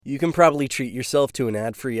You can probably treat yourself to an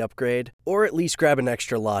ad-free upgrade, or at least grab an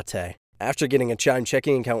extra latte. After getting a Chime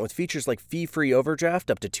checking account with features like fee-free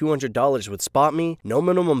overdraft up to $200 with SpotMe, no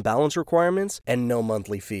minimum balance requirements, and no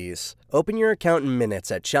monthly fees. Open your account in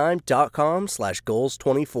minutes at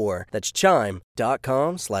chime.com/goals24. That's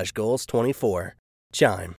chime.com/goals24.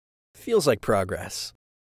 Chime. Feels like progress.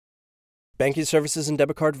 Banking services and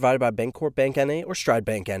debit card provided by Bancorp Bank N.A. or Stride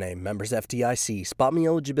Bank N.A. Members FDIC. SpotMe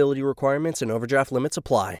eligibility requirements and overdraft limits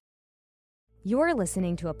apply. You're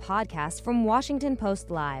listening to a podcast from Washington Post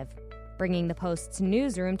Live, bringing the Post's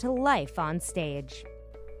newsroom to life on stage.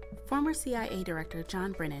 Former CIA Director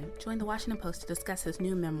John Brennan joined the Washington Post to discuss his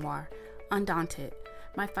new memoir, Undaunted: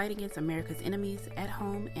 My Fight Against America's Enemies at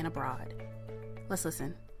Home and Abroad. Let's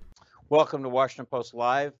listen. Welcome to Washington Post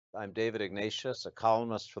Live. I'm David Ignatius, a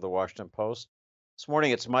columnist for the Washington Post. This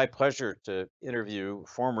morning, it's my pleasure to interview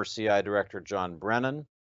former CIA Director John Brennan,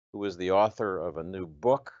 who is the author of a new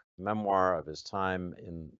book, memoir of his time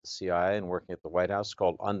in the CIA and working at the White House,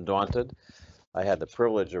 called Undaunted. I had the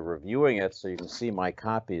privilege of reviewing it, so you can see my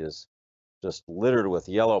copy is just littered with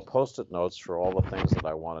yellow Post-it notes for all the things that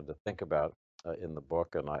I wanted to think about in the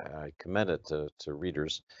book, and I commend it to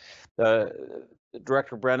readers.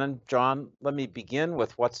 Director Brennan, John, let me begin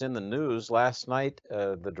with what's in the news. Last night,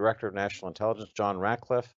 the Director of National Intelligence, John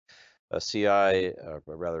Ratcliffe,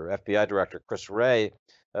 FBI Director Chris Wray,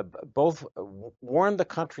 both warned the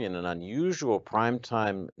country in an unusual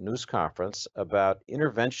primetime news conference about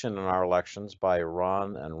intervention in our elections by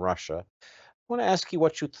Iran and Russia. I want to ask you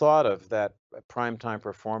what you thought of that primetime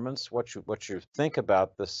performance, what you think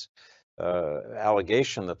about this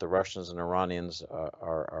allegation that the Russians and Iranians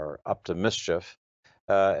are up to mischief,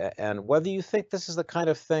 and whether you think this is the kind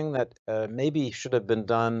of thing that maybe should have been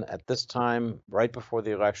done at this time, right before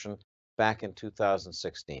the election, back in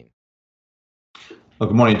 2016. Well,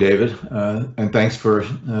 good morning, David, and thanks for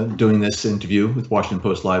doing this interview with Washington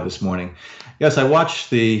Post Live this morning. Yes, I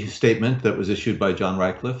watched the statement that was issued by John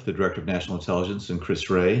Ratcliffe, the Director of National Intelligence, and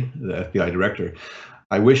Chris Wray, the FBI Director.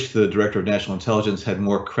 I wish the Director of National Intelligence had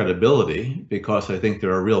more credibility, because I think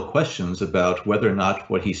there are real questions about whether or not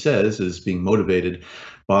what he says is being motivated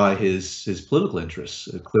by his political interests.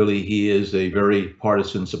 Clearly, he is a very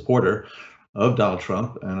partisan supporter of Donald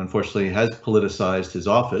Trump, and unfortunately has politicized his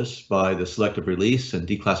office by the selective release and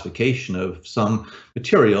declassification of some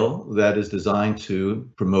material that is designed to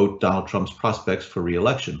promote Donald Trump's prospects for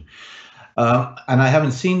re-election. And I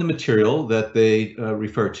haven't seen the material that they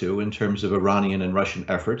refer to in terms of Iranian and Russian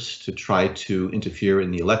efforts to try to interfere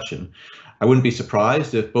in the election. I wouldn't be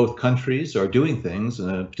surprised if both countries are doing things,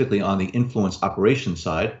 particularly on the influence operations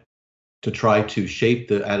side, to try to shape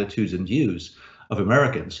the attitudes and views of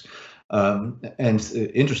Americans.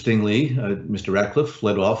 Interestingly, Mr. Ratcliffe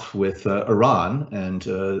led off with Iran and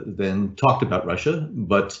then talked about Russia,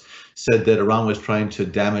 but said that Iran was trying to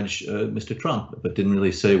damage Mr. Trump, but didn't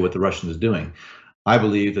really say what the Russians are doing. I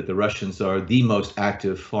believe that the Russians are the most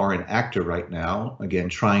active foreign actor right now, again,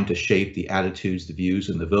 trying to shape the attitudes, the views,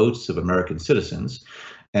 and the votes of American citizens.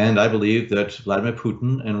 And I believe that Vladimir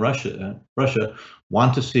Putin and Russia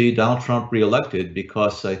want to see Donald Trump reelected,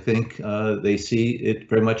 because I think they see it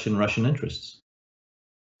very much in Russian interests.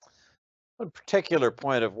 One particular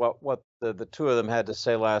point of what the two of them had to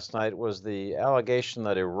say last night was the allegation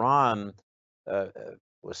that Iran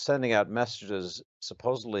was sending out messages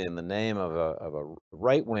supposedly in the name of a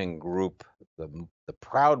right-wing group, the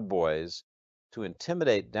Proud Boys, to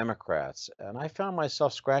intimidate Democrats. And I found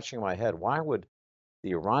myself scratching my head. Why would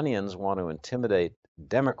the Iranians want to intimidate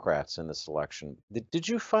Democrats in this election? Did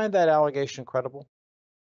you find that allegation credible?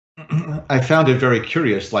 I found it very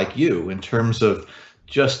curious, like you, in terms of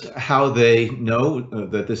just how they know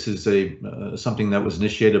that this is something that was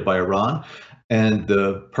initiated by Iran, and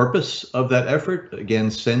the purpose of that effort. Again,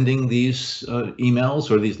 sending these emails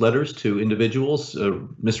or these letters to individuals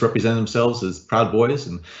misrepresenting themselves as Proud Boys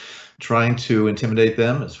and trying to intimidate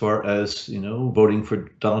them as far as, voting for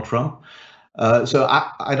Donald Trump. So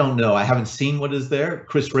I don't know. I haven't seen what is there.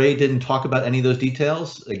 Chris Wray didn't talk about any of those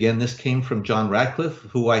details. Again, this came from John Ratcliffe,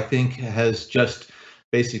 who I think has just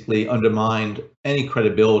basically undermined any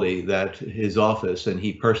credibility that his office and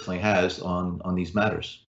he personally has on these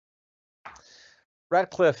matters.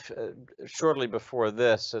 Ratcliffe, shortly before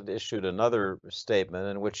this, had issued another statement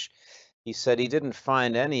in which he said he didn't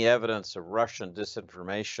find any evidence of Russian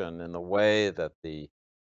disinformation in the way that the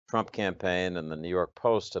Trump campaign and the New York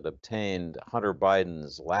Post had obtained Hunter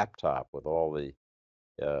Biden's laptop with all the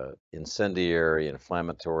incendiary,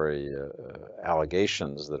 inflammatory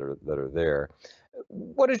allegations that are there.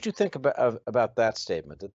 What did you think about that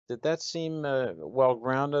statement? Did that seem well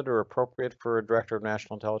grounded or appropriate for a director of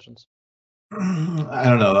national intelligence? I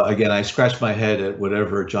don't know. Again, I scratch my head at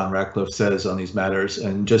whatever John Ratcliffe says on these matters,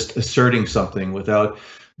 and just asserting something without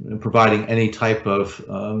providing any type of,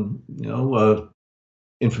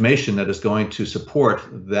 information that is going to support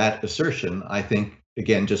that assertion, I think,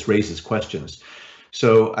 again, just raises questions.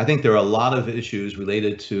 So I think there are a lot of issues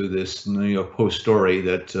related to this New York Post story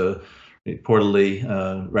that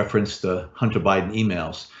reportedly referenced the Hunter Biden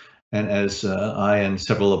emails. And as I and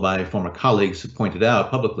several of my former colleagues have pointed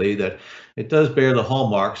out publicly, that it does bear the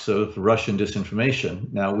hallmarks of Russian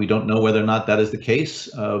disinformation. Now, we don't know whether or not that is the case,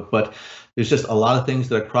 but there's just a lot of things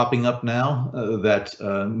that are cropping up now that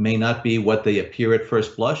may not be what they appear at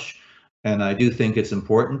first blush. And I do think it's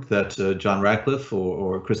important that John Ratcliffe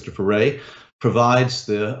or Christopher Wray provides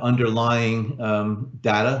the underlying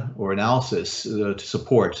data or analysis to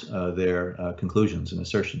support their conclusions and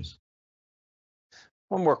assertions.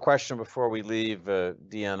 One more question before we leave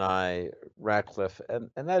DNI Ratcliffe, and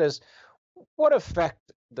that is, what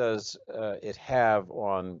effect does it have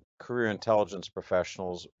on career intelligence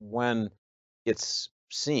professionals when it's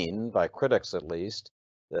seen, by critics at least,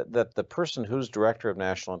 that the person who's director of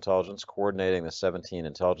national intelligence, coordinating the 17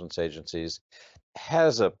 intelligence agencies,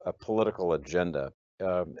 has a political agenda?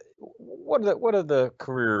 What do the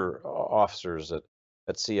career officers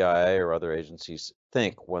at CIA or other agencies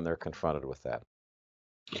think when they're confronted with that?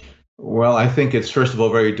 Well, I think it's, first of all,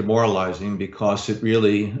 very demoralizing because it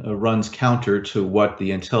really runs counter to what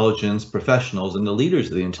the intelligence professionals and the leaders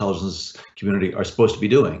of the intelligence community are supposed to be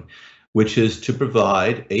doing, which is to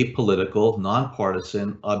provide apolitical,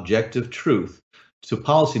 nonpartisan, objective truth to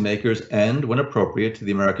policymakers and, when appropriate, to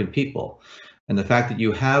the American people. And the fact that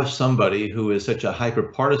you have somebody who is such a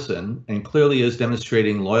hyper-partisan and clearly is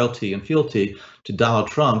demonstrating loyalty and fealty to Donald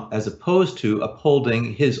Trump as opposed to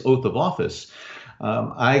upholding his oath of office,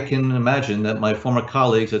 I can imagine that my former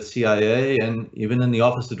colleagues at CIA and even in the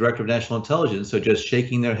Office of the Director of National Intelligence are just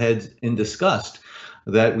shaking their heads in disgust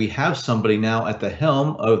that we have somebody now at the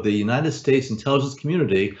helm of the United States intelligence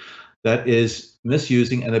community that is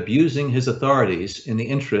misusing and abusing his authorities in the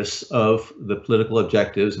interests of the political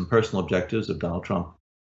objectives and personal objectives of Donald Trump.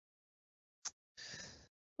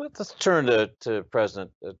 Let's turn to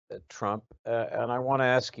President Trump, and I want to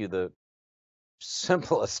ask you the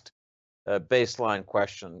simplest baseline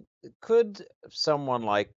question. Could someone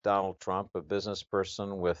like Donald Trump, a business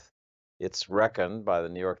person with, it's reckoned by the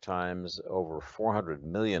New York Times, over $400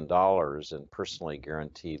 million in personally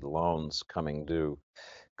guaranteed loans coming due,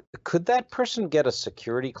 could that person get a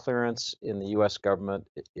security clearance in the U.S. government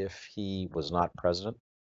if he was not president?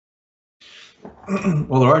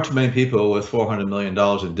 Well, there aren't too many people with $400 million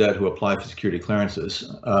in debt who apply for security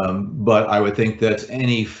clearances. But I would think that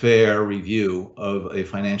any fair review of a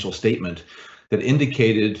financial statement that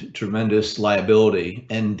indicated tremendous liability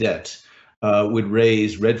and debt would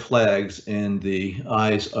raise red flags in the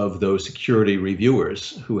eyes of those security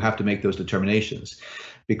reviewers who have to make those determinations.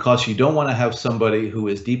 Because you don't want to have somebody who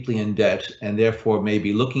is deeply in debt and therefore may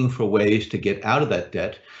be looking for ways to get out of that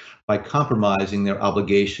debt by compromising their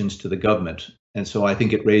obligations to the government. And so I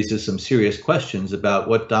think it raises some serious questions about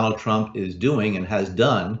what Donald Trump is doing and has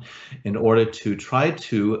done in order to try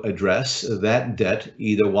to address that debt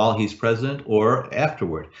either while he's president or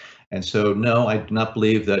afterward. And so, no, I do not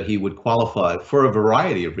believe that he would qualify for a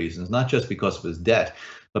variety of reasons, not just because of his debt,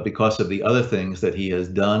 but because of the other things that he has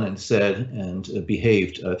done and said and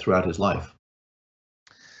behaved throughout his life.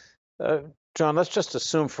 John, let's just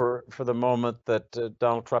assume for the moment that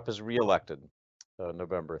Donald Trump is reelected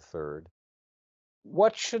November 3rd.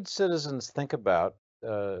 What should citizens think about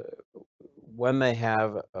when they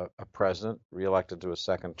have a president reelected to a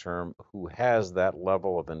second term who has that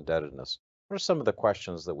level of indebtedness? What are some of the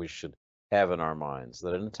questions that we should have in our minds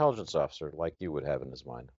that an intelligence officer like you would have in his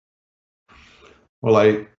mind? Well,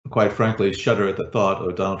 I quite frankly shudder at the thought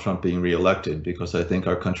of Donald Trump being reelected because I think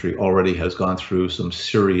our country already has gone through some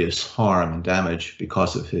serious harm and damage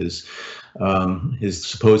because of his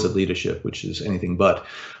supposed leadership, which is anything but.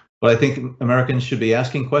 But I think Americans should be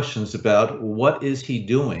asking questions about what is he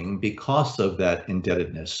doing because of that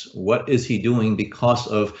indebtedness? What is he doing because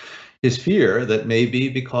of his fear that maybe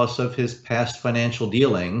because of his past financial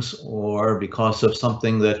dealings or because of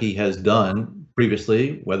something that he has done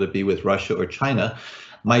previously, whether it be with Russia or China,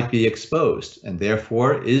 might be exposed. And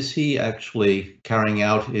therefore, is he actually carrying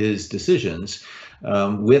out his decisions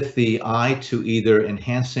with the eye to either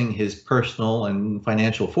enhancing his personal and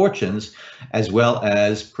financial fortunes, as well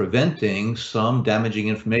as preventing some damaging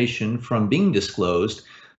information from being disclosed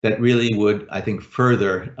that really would, I think,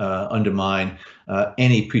 further undermine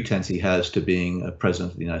any pretense he has to being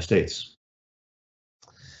president of the United States?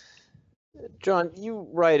 John, you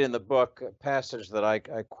write in the book a passage that I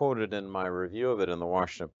quoted in my review of it in the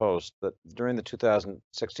Washington Post that during the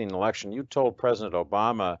 2016 election, you told President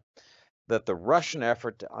Obama that the Russian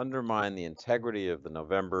effort to undermine the integrity of the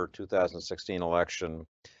November 2016 election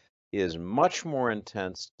is much more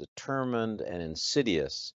intense, determined, and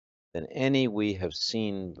insidious than any we have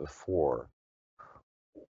seen before.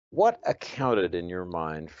 What accounted in your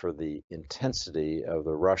mind for the intensity of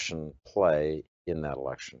the Russian play in that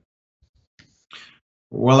election?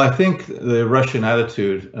 Well, I think the Russian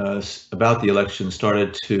attitude about the election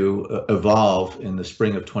started to evolve in the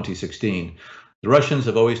spring of 2016. The Russians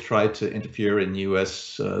have always tried to interfere in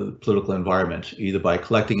U.S. Political environment, either by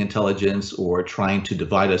collecting intelligence or trying to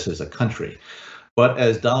divide us as a country. But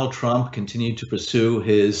as Donald Trump continued to pursue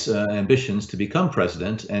his ambitions to become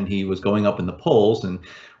president, and he was going up in the polls and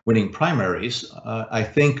winning primaries, I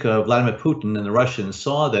think Vladimir Putin and the Russians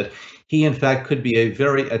saw that he, in fact, could be a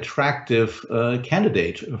very attractive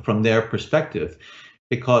candidate from their perspective.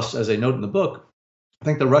 Because, as I note in the book, I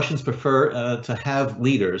think the Russians prefer to have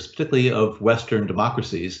leaders, particularly of Western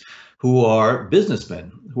democracies, who are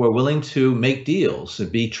businessmen, who are willing to make deals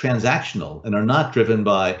and be transactional and are not driven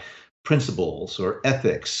by principles or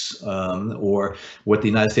ethics or what the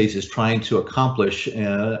United States is trying to accomplish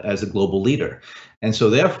as a global leader. And so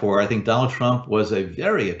therefore, I think Donald Trump was a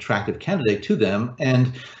very attractive candidate to them.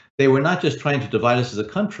 And they were not just trying to divide us as a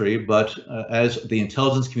country, but as the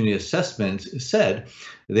intelligence community assessment said,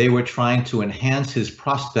 they were trying to enhance his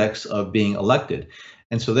prospects of being elected.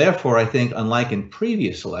 And so therefore, I think, unlike in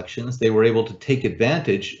previous elections, they were able to take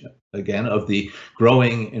advantage, again, of the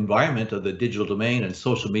growing environment of the digital domain and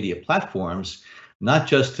social media platforms, not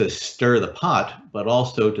just to stir the pot, but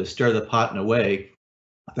also to stir the pot in a way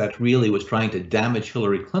that really was trying to damage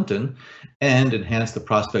Hillary Clinton and enhance the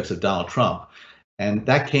prospects of Donald Trump. And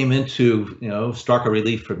that came into starker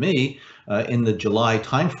relief for me in the July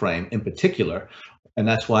timeframe in particular. And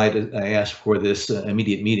that's why I asked for this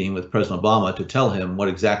immediate meeting with President Obama to tell him what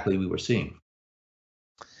exactly we were seeing.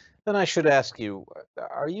 Then I should ask you,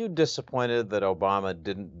 are you disappointed that Obama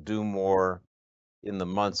didn't do more in the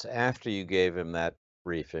months after you gave him that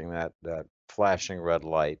briefing, that flashing red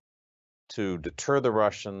light, to deter the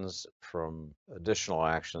Russians from additional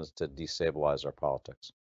actions to destabilize our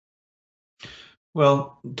politics?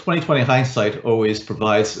 Well, 2020 hindsight always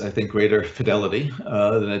provides, I think, greater fidelity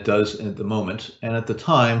than it does at the moment. And at the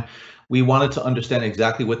time, we wanted to understand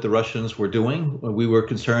exactly what the Russians were doing. We were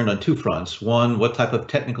concerned on two fronts. One, what type of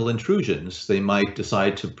technical intrusions they might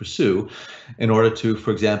decide to pursue in order to,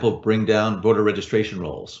 for example, bring down voter registration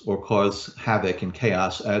rolls or cause havoc and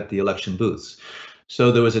chaos at the election booths. So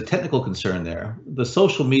there was a technical concern there. The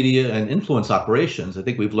social media and influence operations, I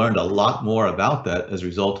think we've learned a lot more about that as a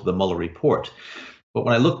result of the Mueller report. But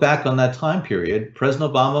when I look back on that time period,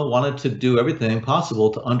 President Obama wanted to do everything possible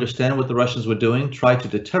to understand what the Russians were doing, try to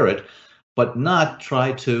deter it, but not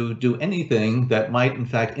try to do anything that might, in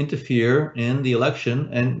fact, interfere in the election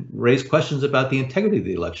and raise questions about the integrity of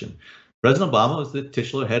the election. President Obama was the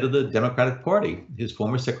titular head of the Democratic Party. His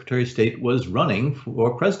former Secretary of State was running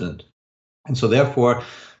for president. And so therefore,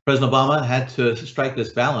 President Obama had to strike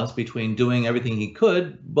this balance between doing everything he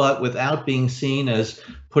could, but without being seen as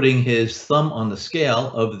putting his thumb on the scale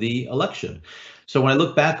of the election. So when I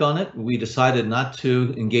look back on it, we decided not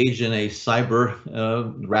to engage in a cyber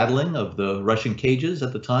rattling of the Russian cages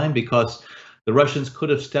at the time because the Russians could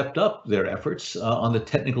have stepped up their efforts on the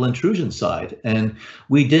technical intrusion side. And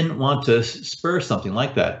we didn't want to spur something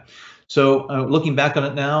like that. So looking back on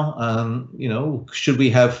it now, should we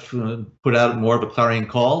have put out more of a clarion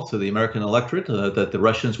call to the American electorate that the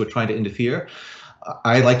Russians were trying to interfere?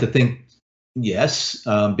 I like to think yes,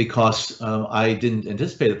 because I didn't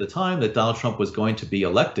anticipate at the time that Donald Trump was going to be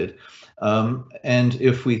elected. And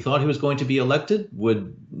if we thought he was going to be elected,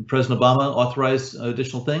 would President Obama authorize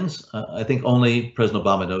additional things? I think only President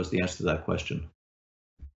Obama knows the answer to that question.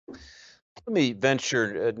 Let me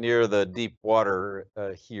venture near the deep water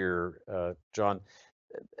here, John.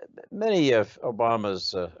 Many of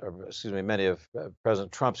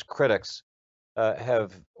President Trump's critics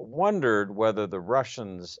have wondered whether the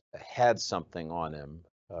Russians had something on him,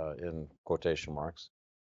 in quotation marks.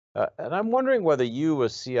 And I'm wondering whether you,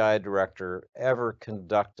 as CIA director, ever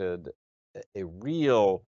conducted a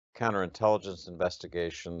real counterintelligence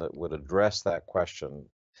investigation that would address that question,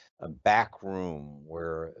 a back room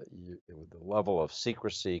where the level of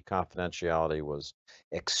secrecy, confidentiality was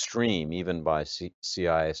extreme, even by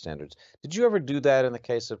CIA standards. Did you ever do that in the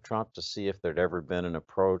case of Trump to see if there'd ever been an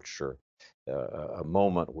approach or a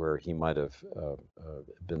moment where he might have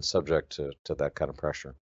been subject to that kind of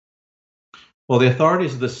pressure? Well, the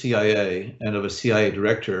authorities of the CIA and of a CIA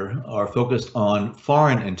director are focused on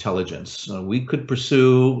foreign intelligence. We could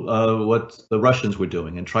pursue what the Russians were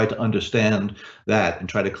doing and try to understand that and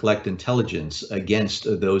try to collect intelligence against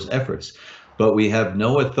those efforts. But we have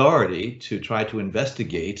no authority to try to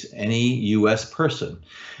investigate any U.S. person.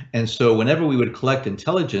 And so whenever we would collect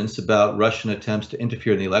intelligence about Russian attempts to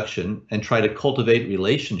interfere in the election and try to cultivate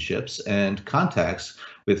relationships and contacts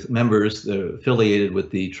with members affiliated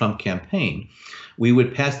with the Trump campaign, we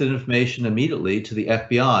would pass that information immediately to the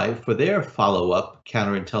FBI for their follow-up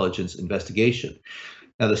counterintelligence investigation.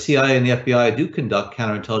 Now, the CIA and the FBI do conduct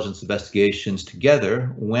counterintelligence investigations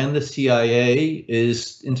together when the CIA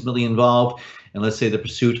is intimately involved in, let's say, the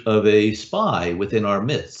pursuit of a spy within our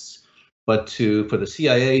midst. But for the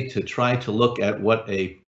CIA to try to look at what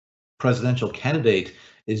a presidential candidate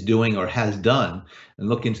is doing or has done and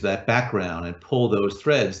look into that background and pull those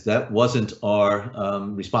threads, that wasn't our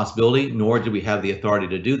responsibility, nor did we have the authority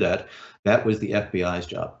to do that. That was the FBI's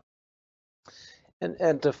job.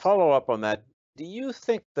 And to follow up on that, do you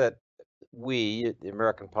think that we, the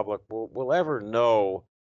American public, will ever know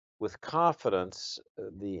with confidence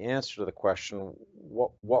the answer to the question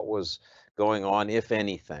what was going on, if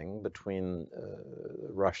anything, between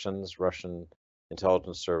Russian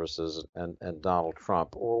intelligence services and Donald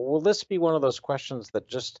Trump? Or will this be one of those questions that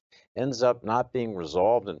just ends up not being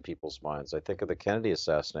resolved in people's minds? I think of the Kennedy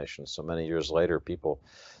assassination so many years later, people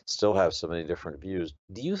still have so many different views.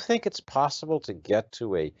 Do you think it's possible to get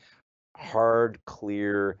to a hard,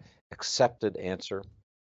 clear, accepted answer?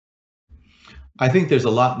 I think there's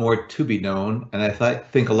a lot more to be known, and I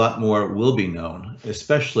think a lot more will be known,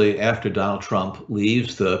 especially after Donald Trump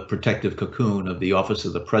leaves the protective cocoon of the office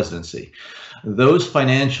of the presidency. Those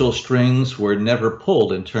financial strings were never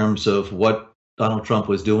pulled in terms of what Donald Trump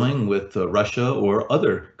was doing with Russia or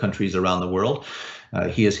other countries around the world.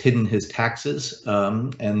 He has hidden his taxes,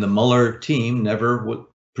 and the Mueller team never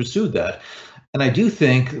pursued that. And I do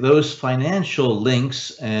think those financial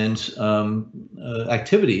links and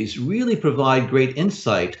activities really provide great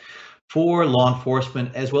insight for law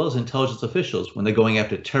enforcement as well as intelligence officials when they're going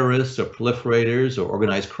after terrorists or proliferators or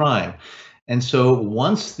organized crime. And so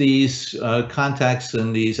once these contacts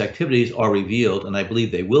and these activities are revealed, and I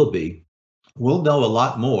believe they will be, we'll know a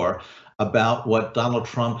lot more about what Donald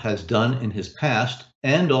Trump has done in his past.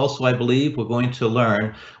 And also, I believe we're going to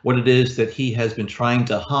learn what it is that he has been trying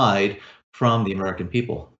to hide from the American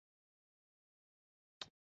people.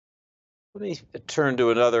 Let me turn to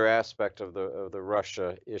another aspect of the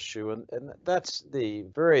Russia issue, and that's the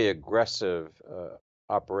very aggressive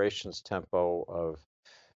operations tempo of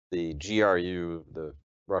the GRU, the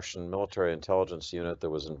Russian military intelligence unit that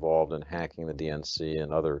was involved in hacking the DNC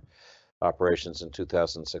and other operations in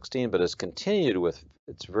 2016, but has continued with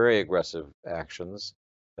its very aggressive actions.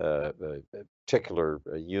 A particular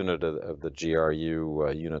unit of the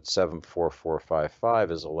GRU, Unit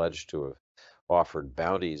 74455, is alleged to have offered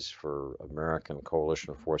bounties for American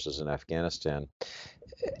coalition forces in Afghanistan.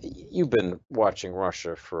 You've been watching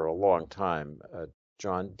Russia for a long time,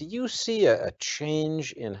 John. Do you see a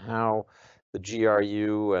change in how the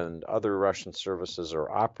GRU and other Russian services are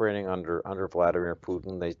operating under Vladimir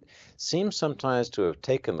Putin? They seem sometimes to have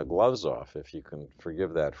taken the gloves off, if you can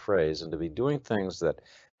forgive that phrase, and to be doing things that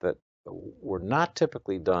were not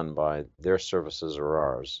typically done by their services or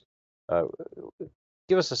ours.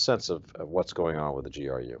 Give us a sense of what's going on with the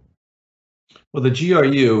GRU. Well, the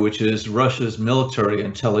GRU, which is Russia's military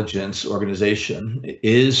intelligence organization,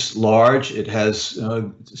 is large. It has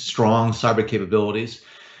strong cyber capabilities,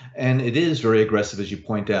 and it is very aggressive, as you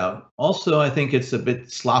point out. Also, I think it's a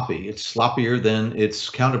bit sloppy. It's sloppier than its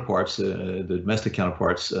counterparts, the domestic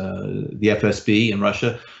counterparts, the FSB in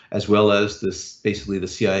Russia, as well as basically the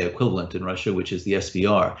CIA equivalent in Russia, which is the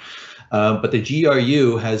SVR. But the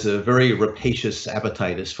GRU has a very rapacious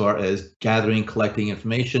appetite as far as gathering, collecting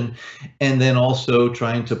information, and then also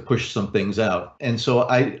trying to push some things out. And so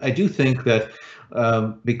I do think that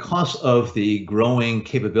because of the growing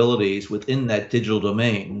capabilities within that digital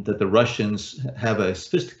domain, that the Russians have a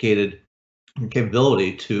sophisticated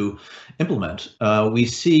capability to implement. We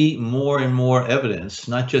see more and more evidence,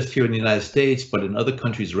 not just here in the United States, but in other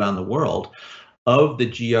countries around the world, of the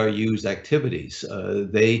GRU's activities.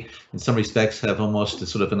 They, in some respects, have almost a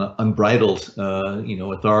sort of an unbridled,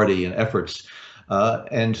 authority and efforts.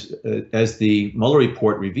 And as the Mueller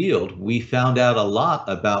report revealed, we found out a lot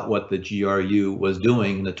about what the GRU was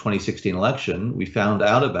doing in the 2016 election. We found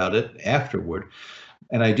out about it afterward.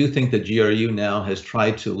 And I do think that GRU now has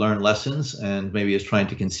tried to learn lessons and maybe is trying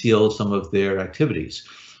to conceal some of their activities.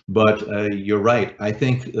 But you're right. I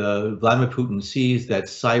think Vladimir Putin sees that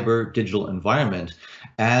cyber digital environment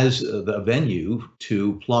as the venue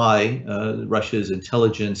to apply Russia's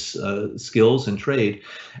intelligence skills and trade,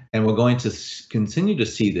 and we're going to continue to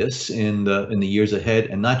see this in the years ahead,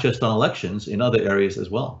 and not just on elections, in other areas as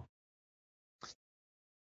well.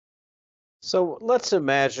 So let's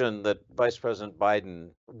imagine that Vice President Biden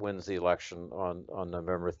wins the election on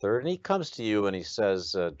November 3rd, and he comes to you and he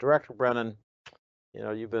says, Director Brennan, you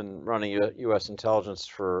know, you've been running U.S. intelligence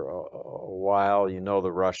for a while. You know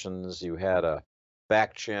the Russians. You had a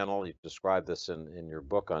back channel. You described this in your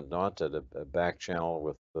book Undaunted, a back channel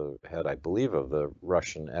with the head, I believe, of the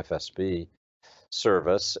Russian FSB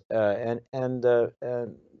service. And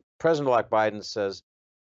President-elect Biden says,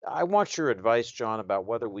 I want your advice, John, about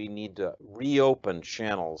whether we need to reopen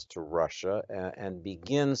channels to Russia and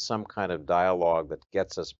begin some kind of dialogue that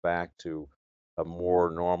gets us back to a more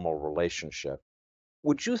normal relationship.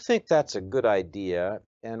 Would you think that's a good idea,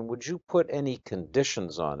 and would you put any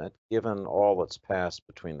conditions on it, given all that's passed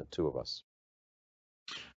between the two of us?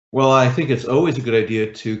 Well, I think it's always a good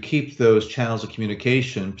idea to keep those channels of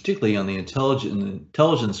communication, particularly on the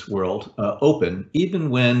intelligence world, open, even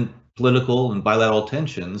when political and bilateral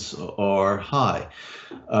tensions are high,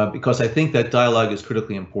 because I think that dialogue is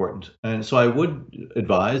critically important. And so I would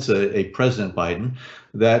advise a President Biden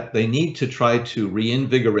that they need to try to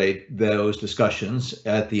reinvigorate those discussions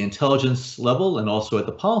at the intelligence level and also at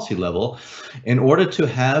the policy level in order to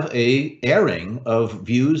have a airing of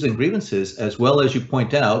views and grievances, as well as you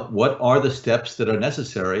point out, what are the steps that are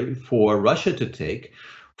necessary for Russia to take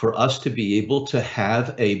for us to be able to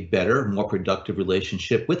have a better, more productive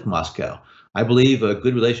relationship with Moscow. I believe a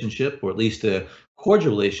good relationship, or at least a cordial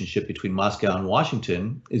relationship between Moscow and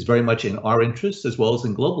Washington, is very much in our interest as well as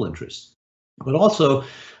in global interests. But also,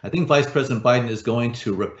 I think Vice President Biden is going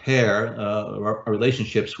to repair our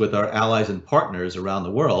relationships with our allies and partners around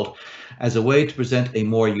the world as a way to present a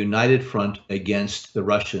more united front against the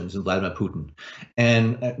Russians and Vladimir Putin.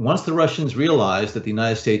 And once the Russians realize that the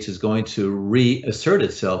United States is going to reassert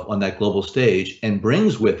itself on that global stage and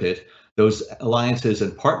brings with it those alliances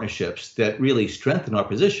and partnerships that really strengthen our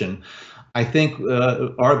position, I think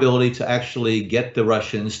our ability to actually get the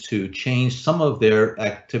Russians to change some of their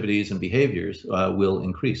activities and behaviors will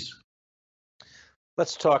increase.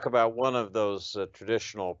 Let's talk about one of those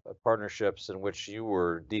traditional partnerships in which you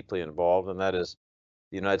were deeply involved, and that is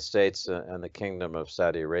the United States and the Kingdom of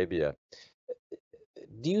Saudi Arabia.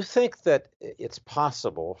 Do you think that it's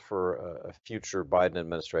possible for a future Biden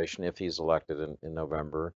administration, if he's elected in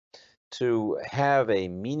November, to have a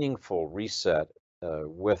meaningful reset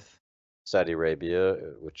with Saudi Arabia,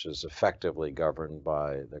 which is effectively governed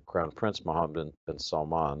by the Crown Prince Mohammed bin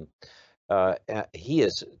Salman? He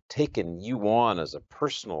has taken you on as a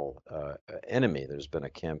personal enemy. There's been a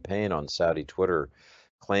campaign on Saudi Twitter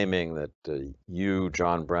claiming that you,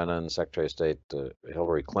 John Brennan, Secretary of State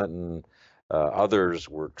Hillary Clinton, others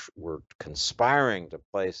were conspiring to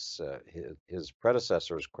place his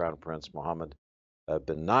predecessor's Crown Prince Mohammed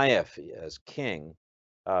bin Nayef as king.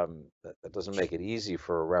 That doesn't make it easy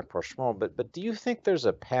for a rapprochement, but do you think there's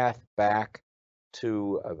a path back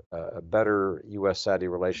to a better U.S.-Saudi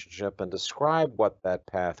relationship, and describe what that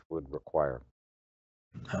path would require?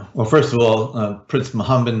 Well, first of all, Prince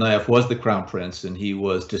Mohammed bin Nayef was the crown prince, and he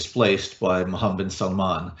was displaced by Mohammed bin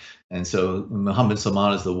Salman. And so Mohammed bin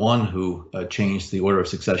Salman is the one who changed the order of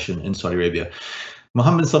succession in Saudi Arabia.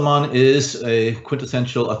 Mohammed bin Salman is a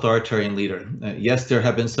quintessential authoritarian leader. Yes, there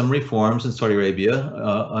have been some reforms in Saudi Arabia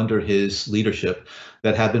under his leadership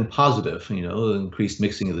that have been positive, increased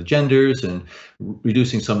mixing of the genders and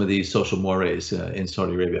reducing some of these social mores in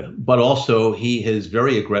Saudi Arabia. But also he has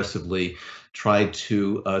very aggressively tried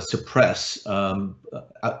to suppress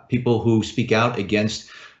people who speak out against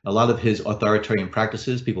a lot of his authoritarian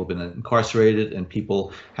practices. People have been incarcerated and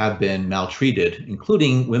people have been maltreated,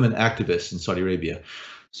 including women activists in Saudi Arabia.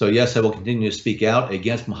 So yes, I will continue to speak out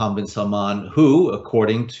against Mohammed bin Salman, who,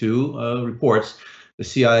 according to reports, the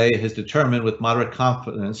CIA has determined with moderate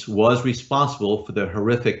confidence was responsible for the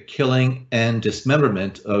horrific killing and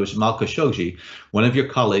dismemberment of Jamal Khashoggi, one of your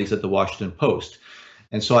colleagues at the Washington Post.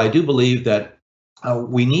 And so I do believe that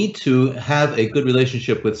we need to have a good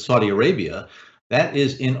relationship with Saudi Arabia. That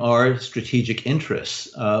is in our strategic interests.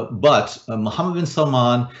 But Mohammed bin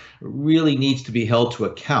Salman really needs to be held to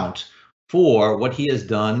account for what he has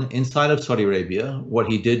done inside of Saudi Arabia, what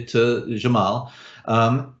he did to Jamal.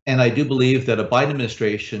 And I do believe that a Biden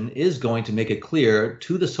administration is going to make it clear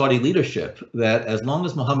to the Saudi leadership that as long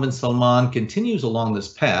as Mohammed bin Salman continues along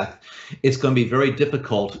this path, it's going to be very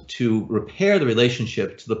difficult to repair the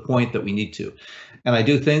relationship to the point that we need to. And I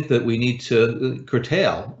do think that we need to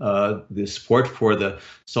curtail the support for the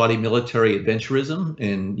Saudi military adventurism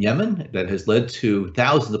in Yemen that has led to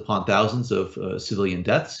thousands upon thousands of civilian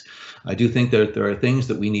deaths. I do think that there are things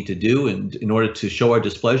that we need to do in order to show our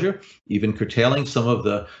displeasure, even curtailing some of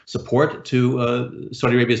the support to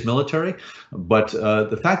Saudi Arabia's military. But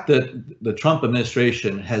the fact that the Trump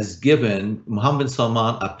administration has given Mohammed bin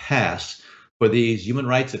Salman a pass for these human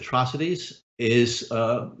rights atrocities is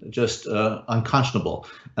just unconscionable.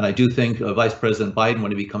 And I do think Vice President Biden,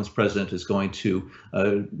 when he becomes president, is going to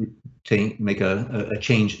make a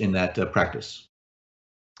change in that practice.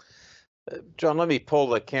 John, let me pull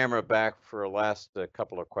the camera back for a last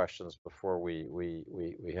couple of questions before we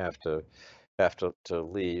have to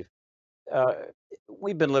leave.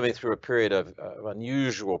 We've been living through a period of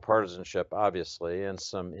unusual partisanship, obviously, and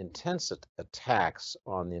some intense attacks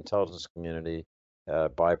on the intelligence community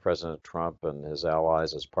by President Trump and his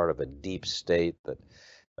allies as part of a deep state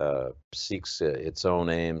that seeks its own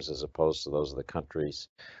aims as opposed to those of the country's.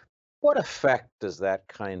 What effect does that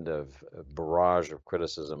kind of barrage of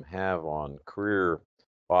criticism have on career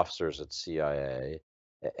officers at CIA?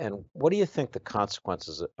 And what do you think the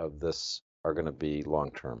consequences of this are going to be long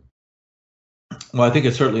term? Well, I think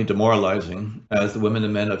it's certainly demoralizing as the women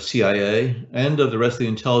and men of CIA and of the rest of the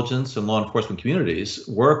intelligence and law enforcement communities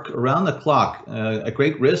work around the clock at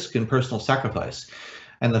great risk and personal sacrifice.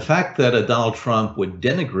 And the fact that Donald Trump would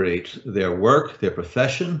denigrate their work, their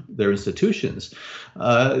profession, their institutions,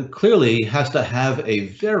 clearly has to have a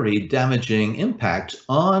very damaging impact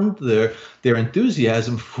on their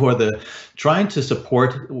enthusiasm for trying to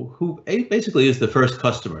support who basically is the first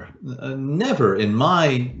customer. Never in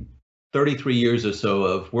my 33 years or so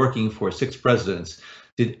of working for 6 presidents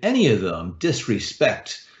did any of them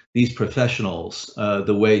disrespect these professionals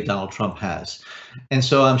the way Donald Trump has. And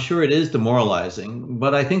so I'm sure it is demoralizing,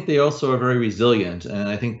 but I think they also are very resilient. And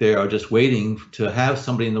I think they are just waiting to have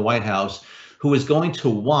somebody in the White House who is going to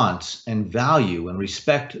want and value and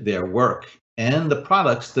respect their work and the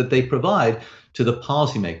products that they provide to the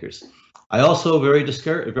policymakers. I also very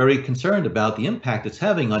concerned about the impact it's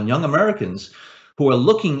having on young Americans who are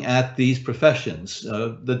looking at these professions,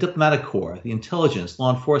 the diplomatic corps, the intelligence,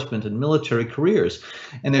 law enforcement, and military careers.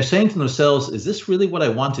 And they're saying to themselves, is this really what I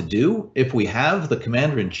want to do if we have the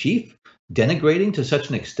commander-in-chief denigrating to such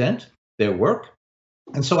an extent their work?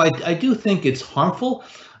 And so I do think it's harmful.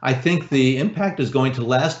 I think the impact is going to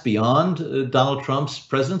last beyond Donald Trump's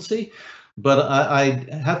presidency. But I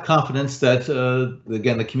have confidence that,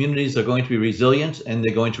 again, the communities are going to be resilient and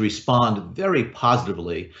they're going to respond very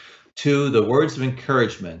positively to the words of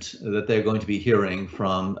encouragement that they're going to be hearing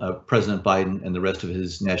from President Biden and the rest of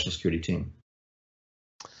his national security team.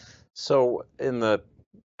 So in the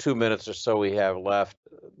 2 minutes or so we have left,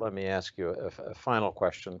 let me ask you a final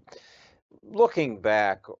question. Looking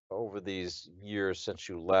back over these years since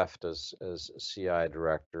you left as CIA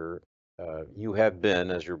director, you have been,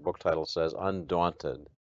 as your book title says, undaunted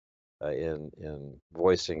in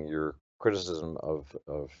voicing your criticism of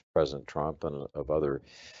President Trump and of other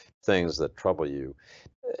things that trouble you.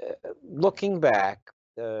 Looking back,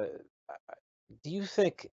 do you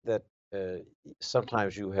think that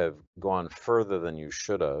sometimes you have gone further than you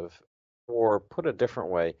should have? Or put a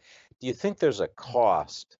different way, do you think there's a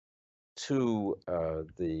cost to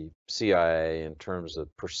the CIA in terms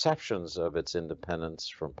of perceptions of its independence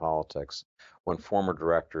from politics when former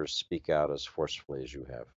directors speak out as forcefully as you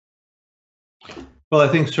have? Well, I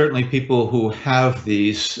think certainly people who have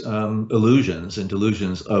these illusions and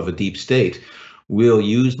delusions of a deep state will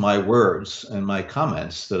use my words and my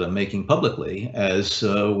comments that I'm making publicly as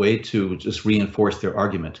a way to just reinforce their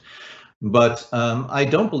argument. But I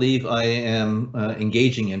don't believe I am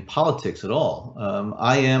engaging in politics at all.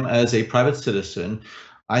 I am, as a private citizen,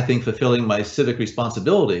 I think fulfilling my civic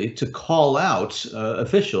responsibility to call out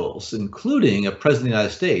officials, including a president of the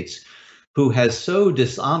United States, who has so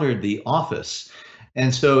dishonored the office.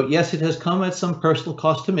 And so, yes, it has come at some personal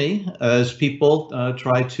cost to me as people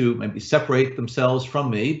try to maybe separate themselves from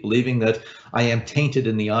me, believing that I am tainted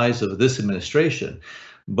in the eyes of this administration.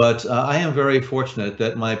 But I am very fortunate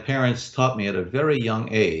that my parents taught me at a very young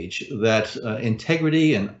age that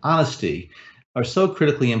integrity and honesty are so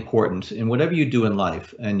critically important in whatever you do in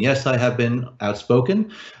life. And yes, I have been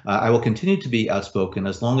outspoken. I will continue to be outspoken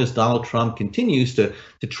as long as Donald Trump continues to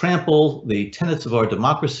trample the tenets of our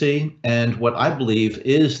democracy and what I believe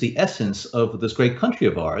is the essence of this great country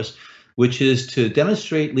of ours, which is to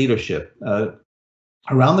demonstrate leadership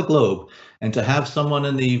around the globe and to have someone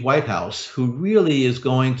in the White House who really is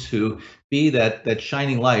going to be that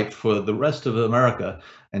shining light for the rest of America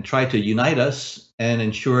and try to unite us and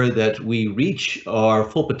ensure that we reach our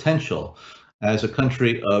full potential as a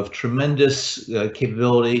country of tremendous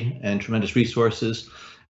capability and tremendous resources,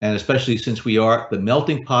 and especially since we are the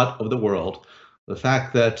melting pot of the world, the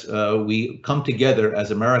fact that we come together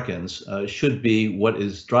as Americans should be what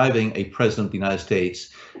is driving a president of the United States.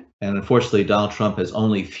 And unfortunately, Donald Trump has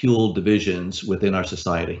only fueled divisions within our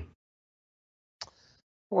society. I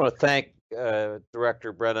want to thank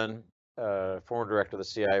Director Brennan, former director of the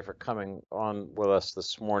CIA, for coming on with us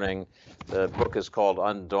this morning. The book is called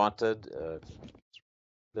Undaunted. It's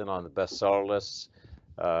been on the bestseller lists,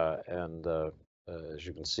 and as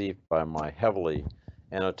you can see by my heavily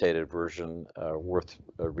annotated version, worth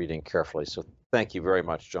reading carefully. So thank you very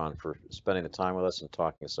much, John, for spending the time with us and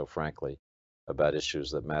talking so frankly about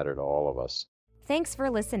issues that matter to all of us. Thanks for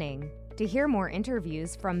listening. To hear more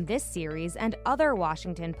interviews from this series and other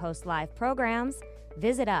Washington Post Live programs,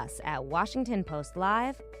 visit us at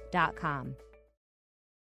WashingtonPostLive.com.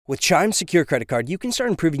 With Chime's secure credit card, you can start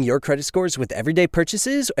improving your credit scores with everyday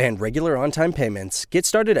purchases and regular on-time payments. Get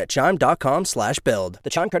started at Chime.com/build. The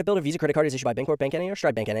Chime Credit Builder Visa Credit Card is issued by Bancorp Bank N.A. or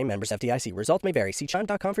Stride Bank N.A. Members FDIC. Results may vary. See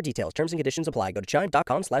Chime.com for details. Terms and conditions apply. Go to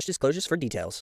Chime.com/disclosures for details.